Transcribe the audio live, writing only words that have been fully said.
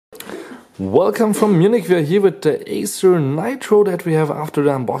Welcome from Munich. We are here with the Acer Nitro that we have after the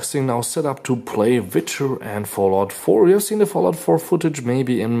unboxing now set up to play Witcher and Fallout 4. You have seen the Fallout 4 footage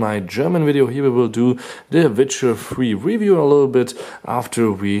maybe in my German video. Here we will do the Witcher 3 review a little bit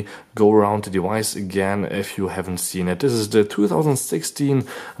after we go around the device again if you haven't seen it. This is the 2016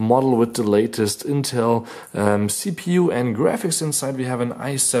 model with the latest Intel CPU and graphics inside. We have an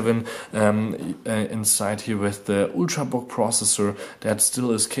i7 inside here with the Ultrabook processor that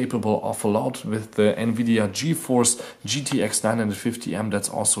still is capable of a lot with the NVIDIA GeForce GTX 950M that's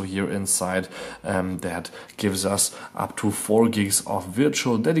also here inside. That gives us up to 4 gigs of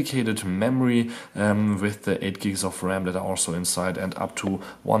virtual dedicated memory with the 8 gigs of RAM that are also inside and up to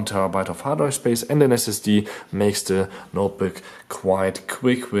 1 terabyte of hard drive space, and an SSD makes the notebook quite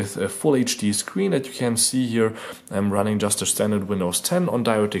quick with a full HD screen that you can see here. I'm running just a standard Windows 10 on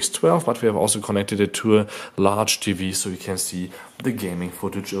DirectX 12, but we have also connected it to a large TV so you can see the gaming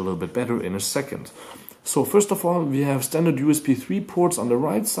footage a little bit better in a second. So first of all, we have standard USB 3 ports on the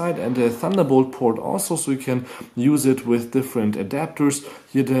right side and a Thunderbolt port also, so you can use it with different adapters.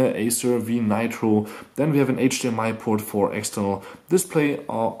 Here the Acer V Nitro. Then we have an HDMI port for external display,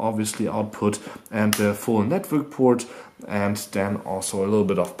 obviously output, and a full network port. And then also a little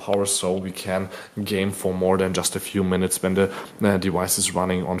bit of power, so we can game for more than just a few minutes when the device is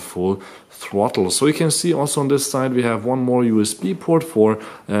running on full throttle. So you can see also on this side we have one more USB port for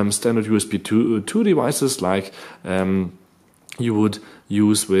standard USB 2 devices like you would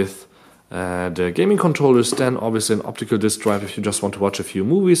use with the gaming controllers. Then obviously an optical disc drive if you just want to watch a few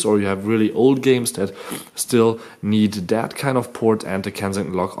movies or you have really old games that still need that kind of port, and the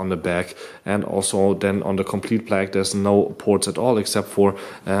Kensington lock on the back. And also then on the complete plaque there's no ports at all except for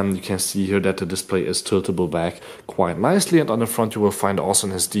you can see here that the display is tiltable back quite nicely, and on the front you will find also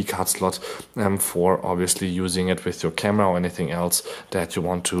an SD card slot for obviously using it with your camera or anything else that you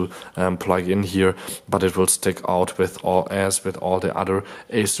want to plug in here, but it will stick out with all the other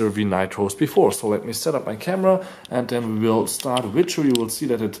Acer V Nitro before. So let me set up my camera and then we will start Witcher. You will see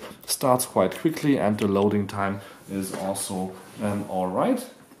that it starts quite quickly and the loading time is also alright.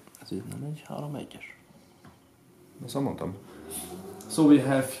 So we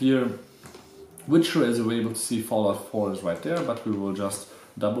have here Witcher, as you're able to see. Fallout 4 is right there, but we will just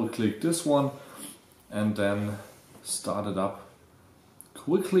double click this one and then start it up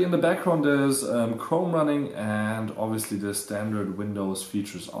quickly. In the background there's Chrome running and obviously the standard Windows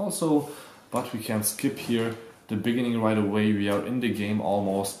features also, but we can skip here the beginning right away. We are in the game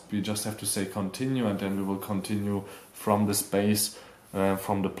almost. We just have to say continue and then we will continue from the space,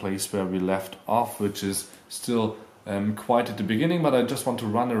 from the place where we left off, which is still quite at the beginning, but I just want to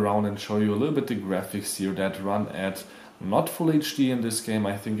run around and show you a little bit the graphics here that run at not full HD in this game.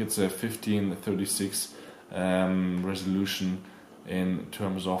 I think it's a 1536 resolution in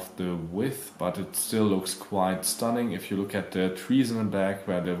terms of the width, but it still looks quite stunning. If you look at the trees in the back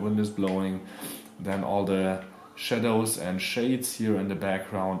where the wind is blowing, then all the shadows and shades here in the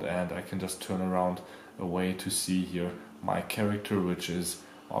background, and I can just turn around away to see here my character, which is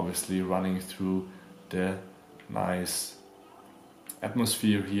obviously running through the nice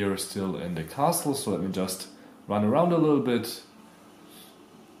atmosphere here still in the castle. So let me just run around a little bit,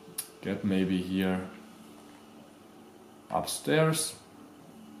 get maybe here upstairs.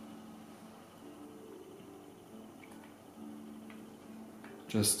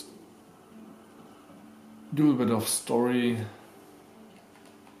 Just do a bit of story,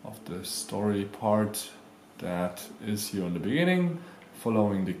 of the story part that is here in the beginning,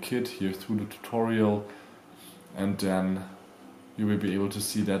 following the kid here through the tutorial, and then you will be able to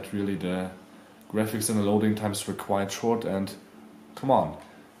see that really the graphics and the loading times were quite short, and come on,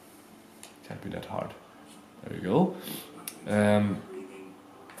 can't be that hard. There we go. You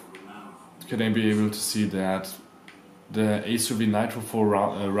can then be able to see that the Acer V Nitro for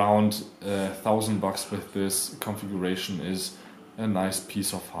around $1,000 with this configuration is a nice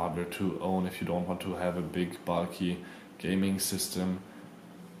piece of hardware to own if you don't want to have a big bulky gaming system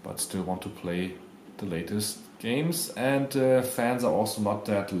but still want to play the latest games. And fans are also not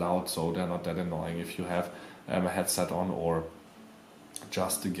that loud, so they're not that annoying if you have a headset on or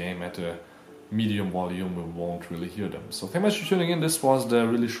just the game at a medium volume. We won't really hear them. So thank you much for tuning in. This was the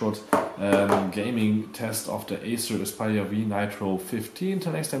really short gaming test of the Acer Aspire V Nitro 15.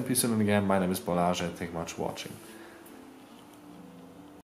 Till next time, please tune in again. My name is Balazs and thank you much for watching.